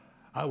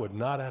 I would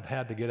not have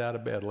had to get out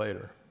of bed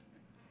later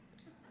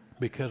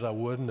because I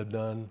wouldn't have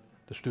done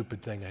the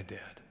stupid thing I did.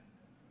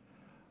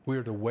 We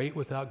are to wait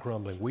without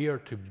grumbling. We are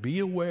to be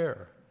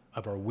aware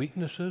of our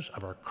weaknesses,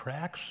 of our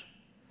cracks,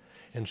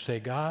 and say,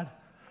 God,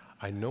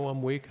 I know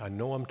I'm weak. I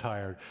know I'm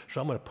tired. So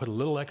I'm going to put a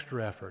little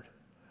extra effort.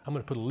 I'm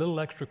going to put a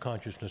little extra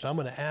consciousness. I'm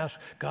going to ask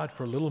God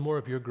for a little more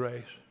of your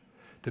grace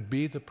to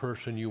be the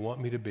person you want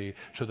me to be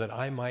so that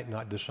I might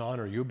not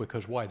dishonor you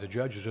because why? The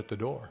judge is at the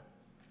door.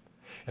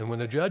 And when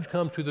the judge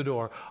comes to the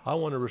door, I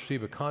want to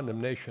receive a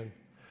condemnation,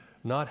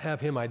 not have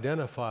him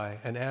identify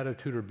an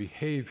attitude or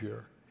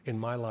behavior in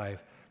my life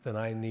that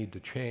I need to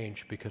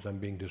change because I'm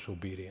being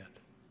disobedient.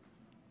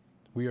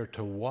 We are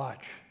to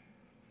watch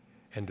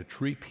and to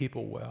treat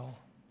people well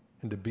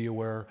and to be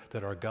aware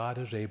that our God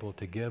is able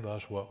to give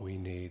us what we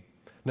need.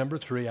 Number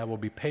three, I will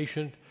be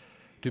patient.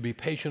 To be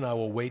patient, I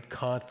will wait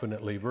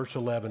confidently. Verse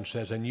 11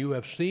 says, and you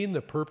have seen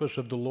the purpose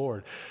of the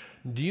Lord.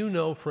 Do you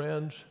know,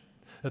 friends,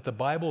 that the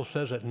Bible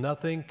says that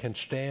nothing can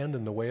stand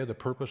in the way of the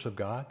purpose of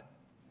God?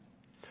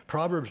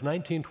 Proverbs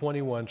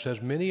 19:21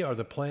 says, many are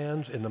the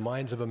plans in the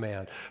minds of a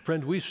man.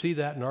 Friends, we see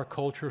that in our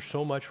culture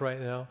so much right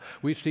now.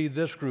 We see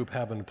this group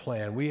having a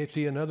plan. We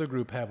see another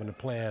group having a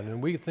plan,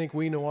 and we think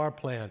we know our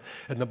plan.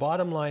 And the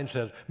bottom line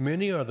says,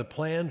 many are the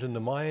plans in the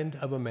mind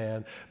of a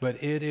man,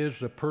 but it is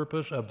the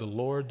purpose of the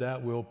Lord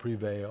that will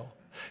prevail.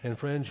 And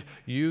friends,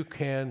 you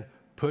can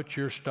put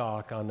your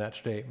stock on that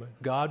statement.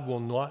 God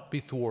will not be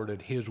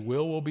thwarted. His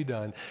will be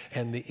done.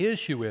 And the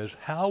issue is,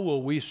 how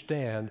will we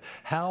stand?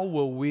 How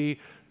will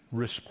we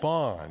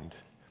respond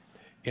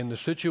in the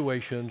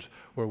situations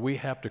where we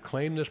have to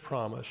claim this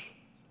promise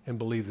and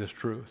believe this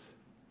truth?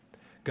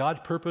 God's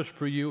purpose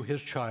for you,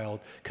 his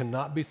child,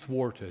 cannot be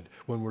thwarted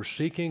when we're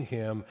seeking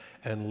him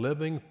and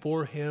living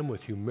for him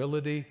with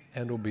humility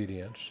and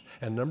obedience.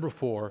 And number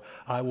 4,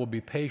 I will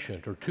be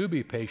patient, or to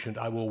be patient,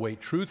 I will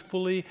wait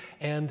truthfully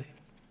and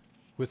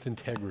with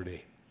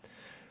integrity.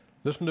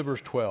 Listen to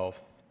verse 12.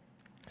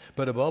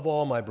 But above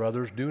all, my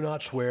brothers, do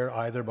not swear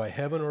either by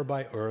heaven or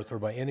by earth or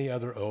by any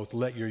other oath.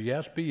 Let your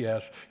yes be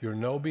yes, your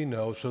no be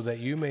no, so that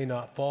you may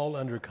not fall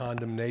under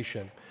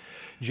condemnation.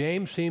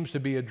 James seems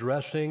to be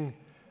addressing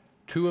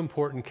 2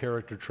 important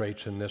character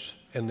traits in this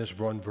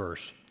one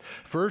verse.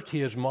 First,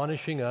 he is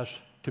admonishing us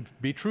to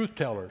be truth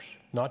tellers,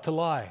 not to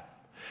lie.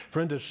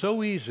 Friend, it's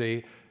so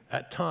easy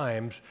at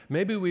times,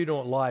 maybe we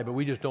don't lie, but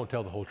we just don't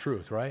tell the whole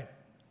truth, right?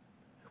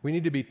 We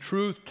need to be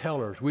truth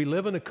tellers. We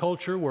live in a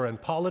culture where in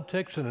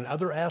politics and in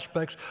other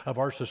aspects of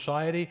our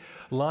society,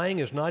 lying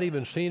is not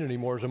even seen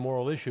anymore as a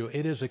moral issue.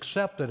 It is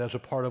accepted as a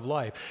part of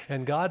life.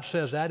 And God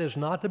says that is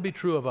not to be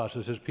true of us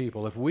as his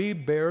people. If we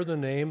bear the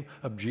name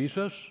of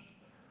Jesus,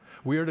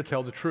 we are to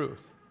tell the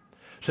truth.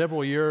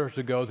 Several years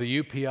ago,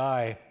 the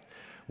UPI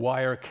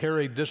wire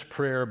carried this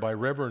prayer by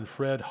Reverend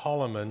Fred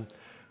Holloman,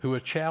 who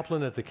was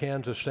chaplain at the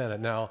Kansas Senate.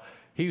 Now,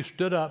 he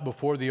stood up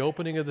before the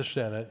opening of the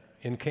Senate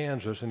in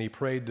Kansas, and he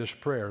prayed this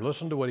prayer.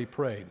 Listen to what he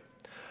prayed.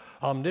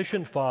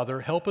 Omniscient Father,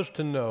 help us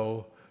to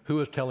know who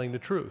is telling the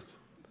truth.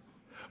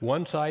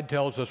 One side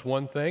tells us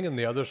one thing and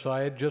the other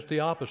side just the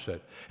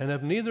opposite. And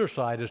if neither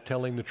side is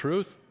telling the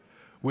truth,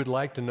 we'd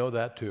like to know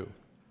that too.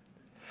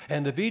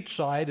 And if each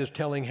side is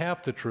telling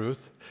half the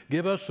truth,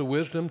 give us the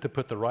wisdom to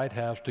put the right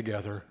halves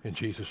together. In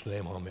Jesus'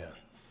 name, amen.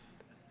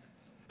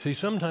 See,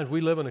 sometimes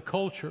we live in a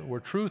culture where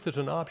truth is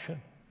an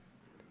option.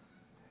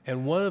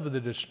 And one of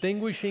the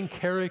distinguishing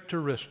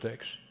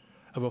characteristics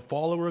of a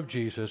follower of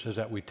Jesus is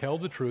that we tell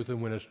the truth,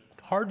 and when it's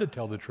hard to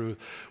tell the truth,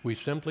 we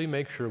simply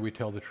make sure we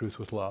tell the truth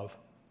with love.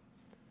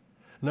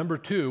 Number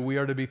 2, we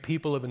are to be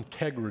people of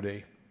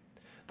integrity.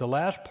 The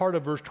last part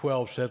of verse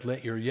 12 says,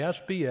 let your yes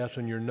be yes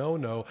and your no,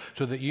 no,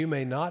 so that you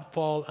may not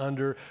fall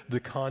under the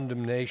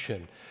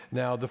condemnation.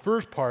 Now, the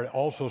first part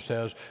also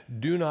says,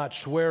 do not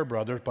swear,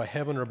 brothers, by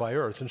heaven or by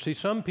earth. And see,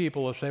 some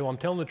people will say, well, I'm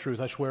telling the truth,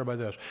 I swear by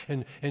this.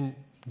 And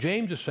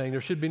James is saying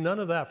there should be none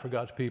of that for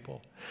God's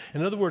people.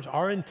 In other words,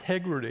 our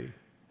integrity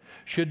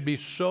should be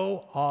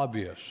so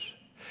obvious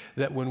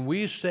that when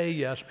we say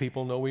yes,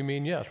 people know we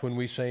mean yes. When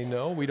we say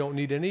no, we don't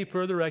need any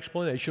further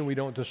explanation. We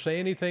don't have to say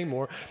anything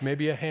more,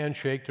 maybe a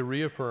handshake to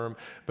reaffirm,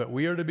 but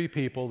we are to be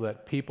people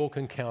that people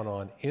can count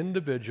on,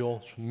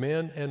 individuals,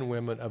 men and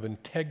women of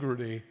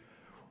integrity,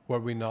 where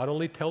we not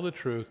only tell the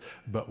truth,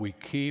 but we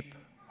keep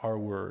our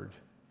word.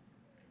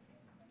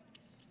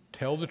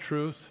 Tell the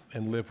truth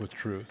and live with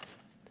truth.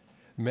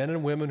 Men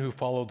and women who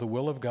follow the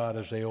will of God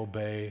as they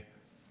obey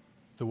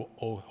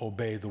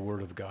the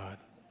word of God.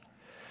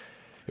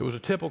 It was a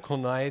typical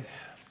night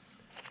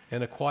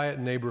in a quiet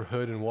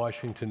neighborhood in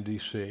Washington,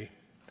 D.C.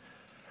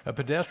 A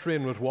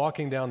pedestrian was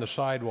walking down the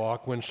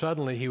sidewalk when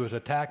suddenly he was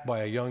attacked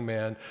by a young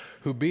man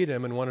who beat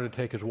him and wanted to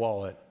take his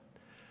wallet.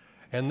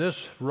 And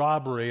this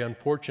robbery,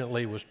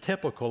 unfortunately, was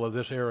typical of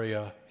this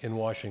area in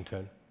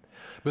Washington.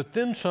 But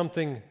then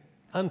something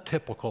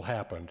untypical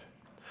happened.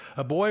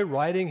 A boy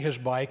riding his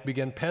bike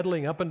began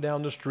pedaling up and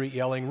down the street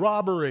yelling,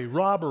 "Robbery,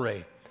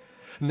 robbery."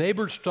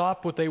 Neighbors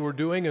stopped what they were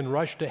doing and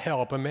rushed to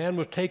help. A man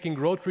was taking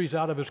groceries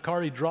out of his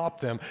car. He dropped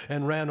them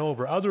and ran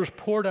over. Others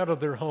poured out of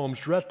their homes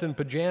dressed in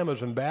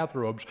pajamas and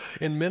bathrobes.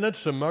 In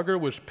minutes, the mugger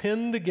was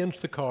pinned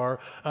against the car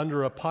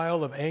under a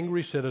pile of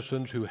angry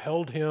citizens who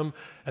held him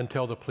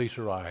until the police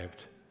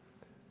arrived.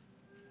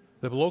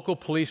 The local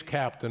police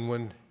captain,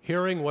 when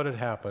hearing what had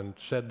happened,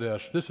 said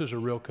this is a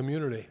real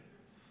community.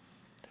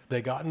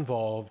 They got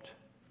involved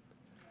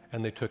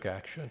and they took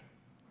action.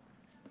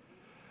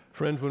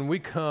 Friends, when we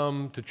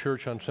come to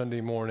church on Sunday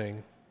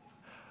morning,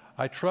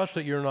 I trust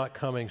that you're not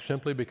coming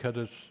simply because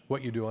it's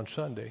what you do on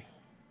Sunday.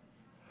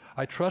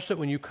 I trust that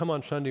when you come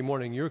on Sunday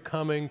morning, you're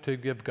coming to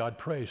give God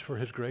praise for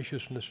his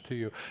graciousness to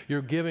you.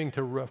 You're giving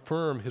to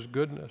affirm his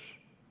goodness.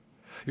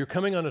 You're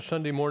coming on a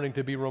Sunday morning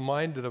to be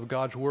reminded of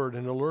God's word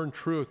and to learn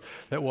truth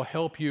that will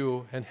help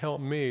you and help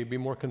me be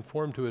more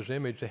conformed to his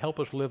image, to help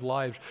us live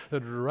lives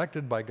that are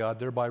directed by God,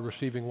 thereby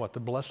receiving what? The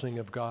blessing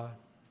of God.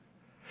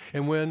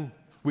 And when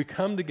we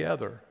come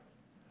together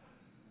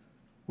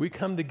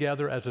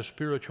as a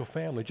spiritual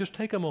family. Just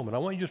take a moment. I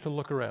want you just to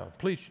look around.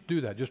 Please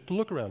do that. Just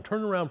look around.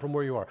 Turn around from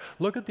where you are.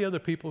 Look at the other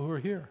people who are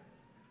here.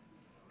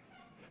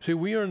 See,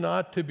 we are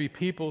not to be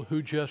people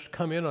who just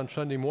come in on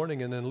Sunday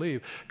morning and then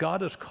leave.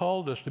 God has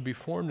called us to be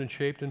formed and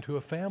shaped into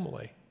a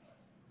family.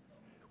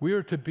 We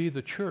are to be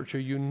the church,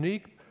 a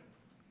unique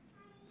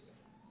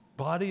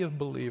body of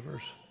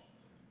believers,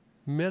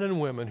 men and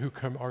women who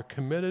are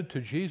committed to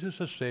Jesus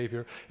as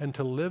Savior and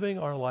to living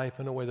our life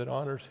in a way that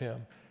honors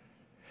Him.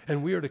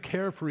 And we are to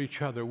care for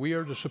each other. We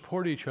are to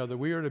support each other.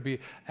 We are to be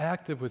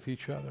active with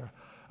each other.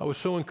 I was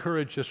so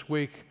encouraged this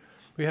week.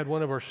 We had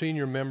one of our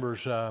senior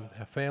members, a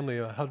family,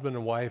 a husband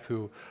and wife,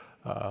 who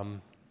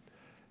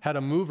had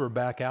a mover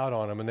back out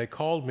on them. And they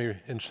called me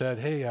and said,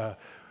 hey,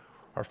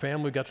 our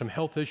family got some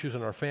health issues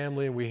in our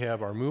family, and we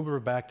have our mover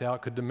backed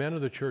out. Could the men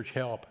of the church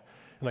help?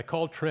 And I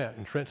called Trent,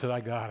 and Trent said, I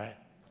got it.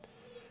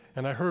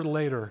 And I heard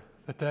later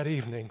that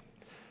evening,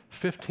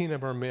 15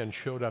 of our men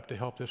showed up to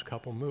help this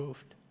couple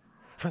move.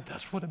 Friend,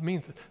 that's what it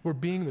means. We're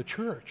being the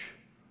church.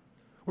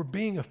 We're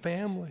being a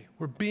family.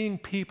 We're being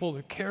people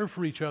that care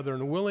for each other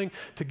and willing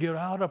to get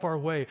out of our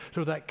way.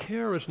 So that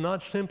care is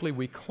not simply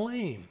we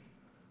claim,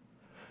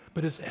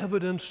 but it's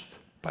evidenced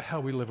by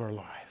how we live our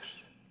lives.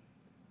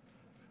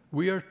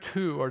 We are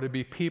to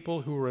be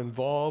people who are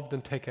involved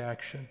and take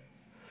action.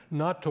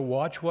 Not to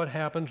watch what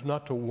happens,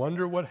 not to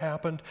wonder what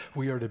happened.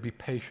 We are to be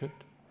patient.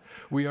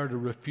 We are to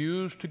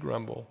refuse to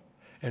grumble.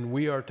 And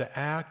we are to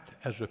act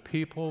as a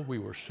people we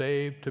were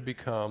saved to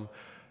become.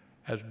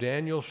 As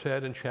Daniel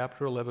said in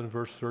chapter 11,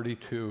 verse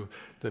 32,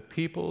 the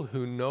people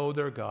who know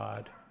their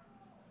God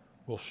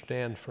will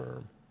stand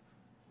firm.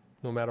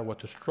 No matter what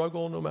the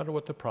struggle, no matter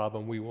what the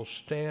problem, we will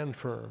stand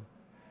firm.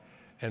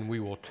 And we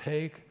will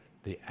take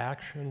the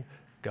action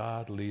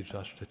God leads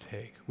us to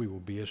take. We will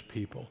be His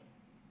people.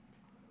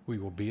 We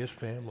will be His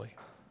family.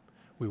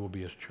 We will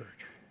be His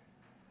church.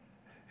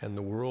 And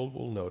the world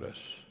will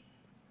notice.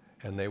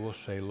 And they will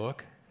say,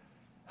 look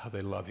how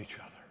they love each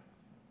other.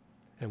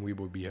 And we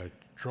will be a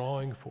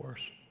drawing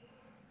force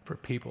for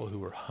people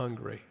who are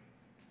hungry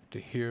to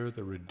hear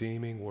the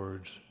redeeming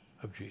words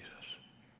of Jesus.